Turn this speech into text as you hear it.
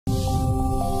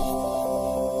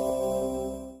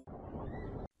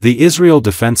The Israel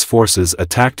Defense Forces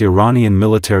attacked Iranian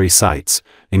military sites,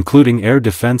 including air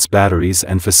defense batteries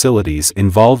and facilities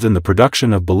involved in the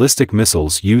production of ballistic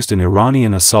missiles used in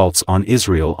Iranian assaults on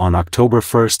Israel on October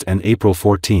 1 and April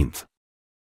 14.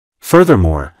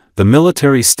 Furthermore, the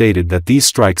military stated that these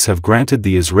strikes have granted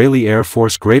the Israeli Air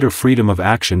Force greater freedom of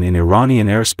action in Iranian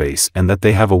airspace and that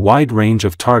they have a wide range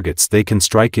of targets they can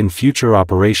strike in future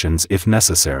operations if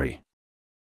necessary.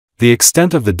 The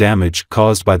extent of the damage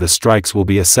caused by the strikes will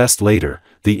be assessed later,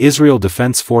 the Israel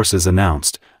Defense Forces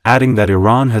announced, adding that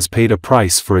Iran has paid a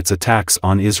price for its attacks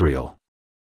on Israel.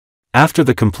 After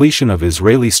the completion of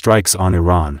Israeli strikes on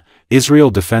Iran,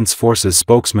 Israel Defense Forces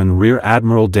spokesman Rear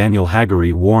Admiral Daniel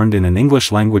Hagari warned in an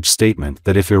English-language statement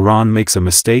that if Iran makes a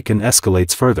mistake and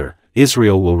escalates further,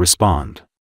 Israel will respond.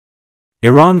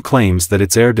 Iran claims that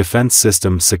its air defense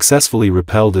system successfully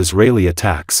repelled Israeli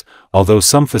attacks, although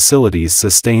some facilities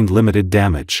sustained limited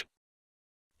damage.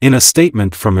 In a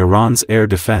statement from Iran's air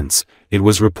defense, it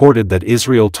was reported that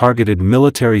Israel targeted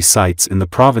military sites in the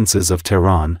provinces of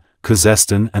Tehran,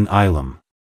 Khuzestan and Ilham.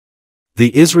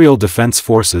 The Israel Defense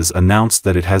Forces announced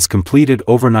that it has completed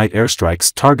overnight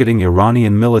airstrikes targeting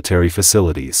Iranian military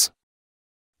facilities.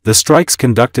 The strikes,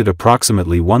 conducted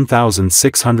approximately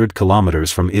 1,600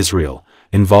 kilometers from Israel,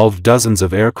 involved dozens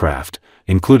of aircraft,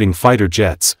 including fighter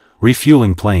jets,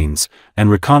 refueling planes, and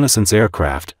reconnaissance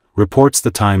aircraft, reports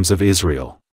the Times of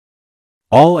Israel.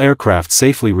 All aircraft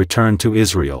safely returned to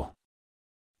Israel.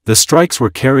 The strikes were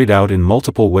carried out in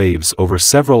multiple waves over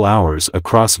several hours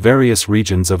across various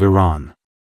regions of Iran.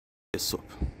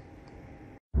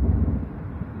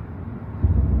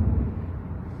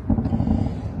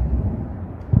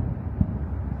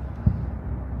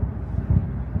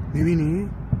 می‌بینی؟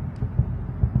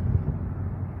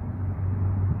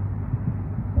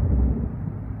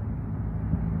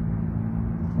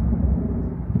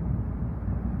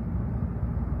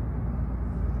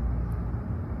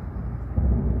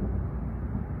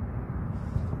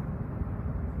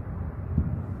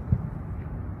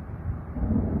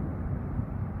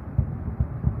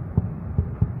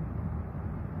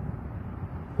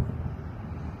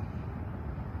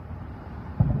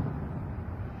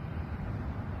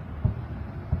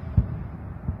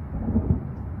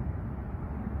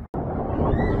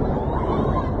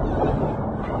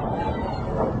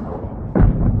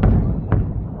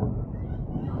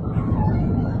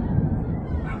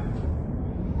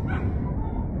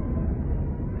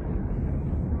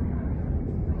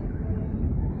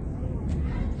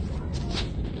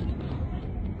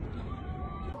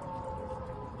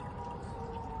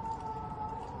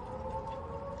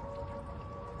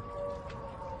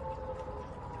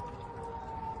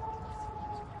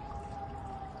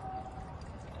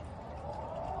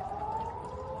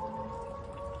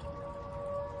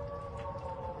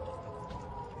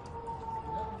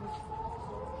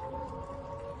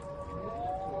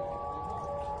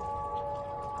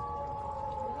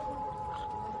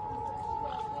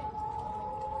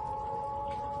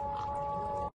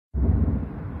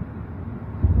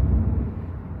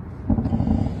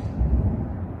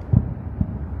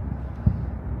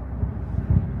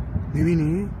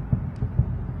 می‌بینی؟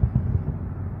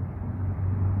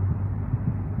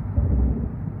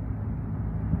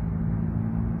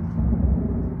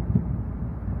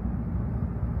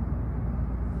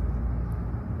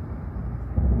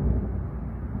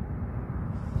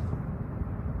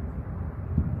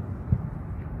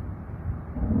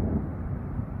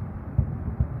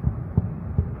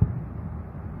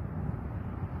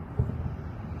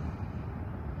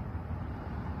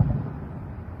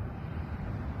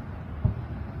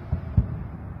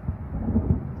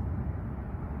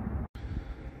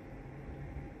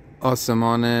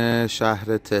 آسمان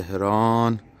شهر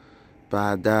تهران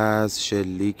بعد از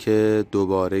شلیک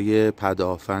دوباره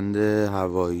پدافند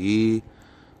هوایی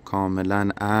کاملا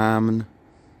امن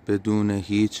بدون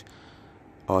هیچ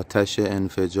آتش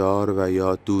انفجار و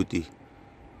یا دودی.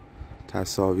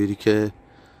 تصاویری که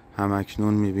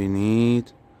همکنون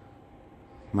میبینید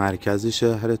مرکز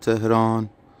شهر تهران،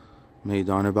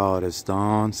 میدان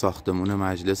بهارستان، ساختمان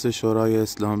مجلس شورای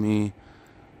اسلامی،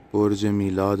 برج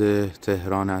میلاد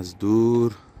تهران از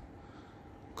دور،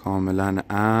 کاملا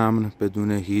امن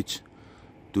بدون هیچ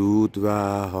دود و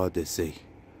حادثه‌ای.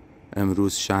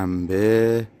 امروز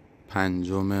شنبه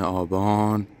 5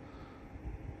 آبان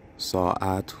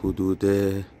ساعت حدود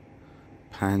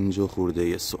 5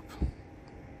 خورده صبح.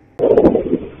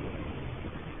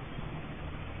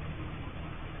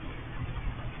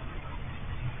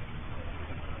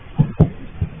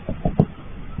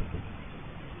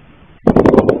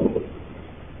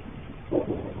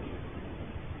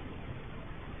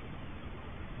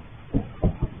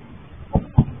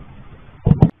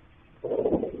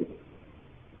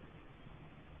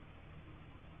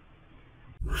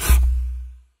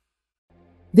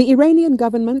 The Iranian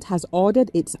government has ordered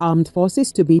its armed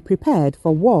forces to be prepared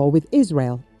for war with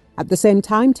Israel. At the same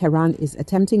time, Tehran is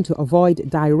attempting to avoid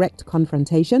direct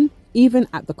confrontation, even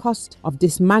at the cost of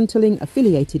dismantling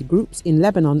affiliated groups in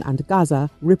Lebanon and Gaza,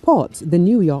 reports the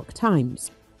New York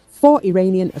Times. 4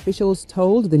 Iranian officials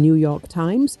told the New York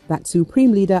Times that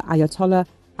Supreme Leader Ayatollah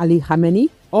Ali Khamenei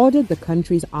ordered the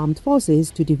country's armed forces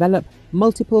to develop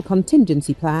multiple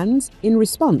contingency plans in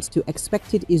response to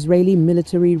expected Israeli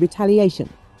military retaliation.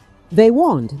 They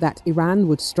warned that Iran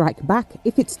would strike back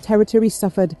if its territory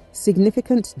suffered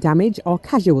significant damage or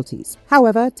casualties.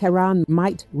 However, Tehran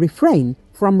might refrain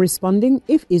from responding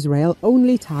if Israel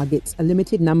only targets a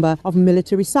limited number of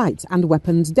military sites and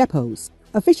weapons depots.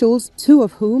 Officials, 2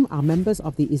 of whom are members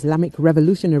of the Islamic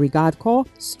Revolutionary Guard Corps,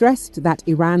 stressed that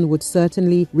Iran would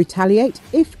certainly retaliate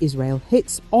if Israel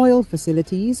hits oil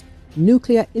facilities,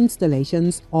 nuclear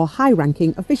installations, or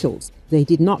high-ranking officials. They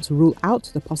did not rule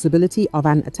out the possibility of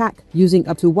an attack using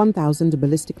up to 1,000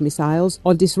 ballistic missiles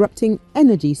or disrupting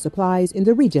energy supplies in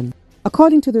the region.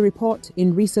 According to the report,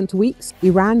 in recent weeks,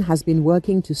 Iran has been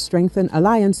working to strengthen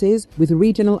alliances with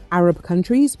regional Arab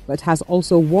countries, but has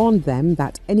also warned them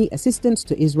that any assistance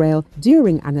to Israel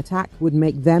during an attack would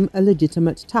make them a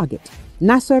legitimate target.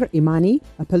 Nasser Imani,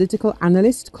 a political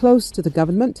analyst close to the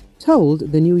government,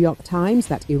 told the New York Times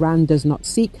that Iran does not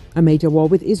seek a major war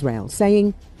with Israel,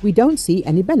 saying, "We don't see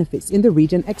any benefits in the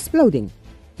region exploding."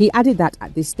 He added that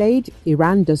at this stage,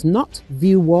 Iran does not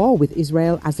view war with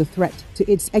Israel as a threat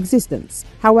to its existence.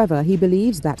 However, he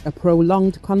believes that a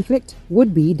prolonged conflict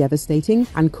would be devastating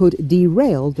and could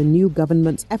derail the new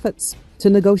government's efforts to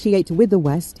negotiate with the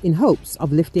West in hopes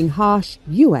of lifting harsh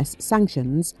US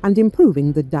sanctions and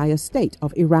improving the dire state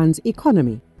of Iran's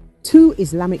economy. 2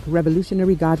 Islamic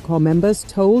Revolutionary Guard Corps members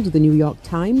told the New York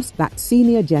Times that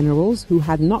senior generals who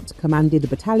had not commanded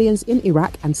battalions in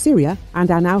Iraq and Syria and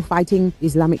are now fighting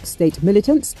Islamic State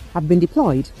militants have been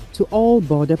deployed to all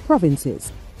border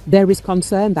provinces. There is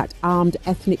concern that armed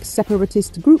ethnic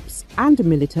separatist groups and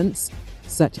militants,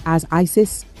 such as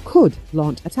ISIS, could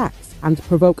launch attacks and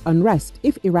provoke unrest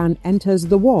if Iran enters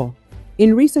the war.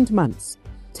 In recent months,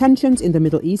 tensions in the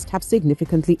Middle East have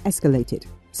significantly escalated.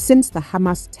 Since the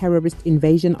Hamas terrorist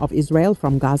invasion of Israel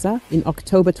from Gaza in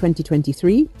October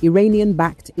 2023,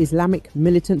 Iranian-backed Islamic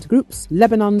militant groups,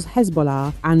 Lebanon's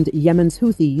Hezbollah and Yemen's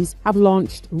Houthis, have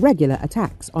launched regular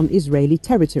attacks on Israeli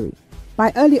territory.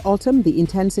 By early autumn, the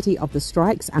intensity of the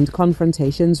strikes and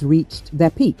confrontations reached their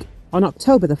peak. On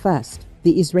October the 1st,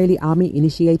 the Israeli army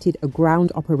initiated a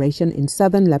ground operation in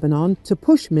southern Lebanon to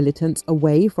push militants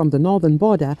away from the northern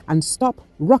border and stop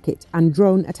rocket and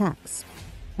drone attacks.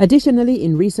 Additionally,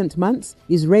 in recent months,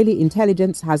 Israeli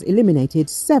intelligence has eliminated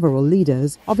several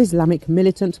leaders of Islamic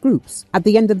militant groups. At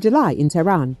the end of July in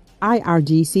Tehran,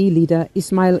 IRGC leader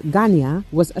Ismail Ghania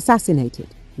was assassinated.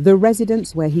 The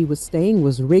residence where he was staying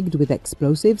was rigged with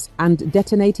explosives and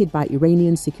detonated by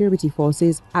Iranian security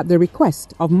forces at the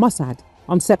request of Mossad.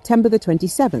 On September the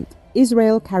 27th,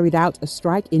 Israel carried out a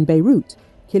strike in Beirut,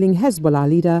 killing Hezbollah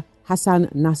leader Hassan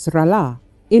Nasrallah.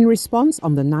 In response,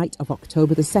 on the night of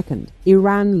October the 2nd,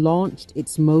 Iran launched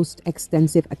its most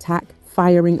extensive attack,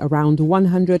 firing around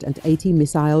 180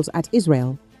 missiles at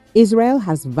Israel. Israel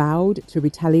has vowed to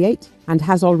retaliate and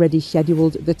has already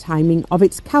scheduled the timing of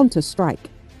its counter-strike.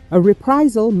 A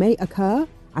reprisal may occur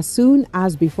as soon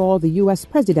as before the US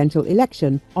presidential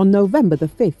election on November the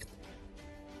 5th.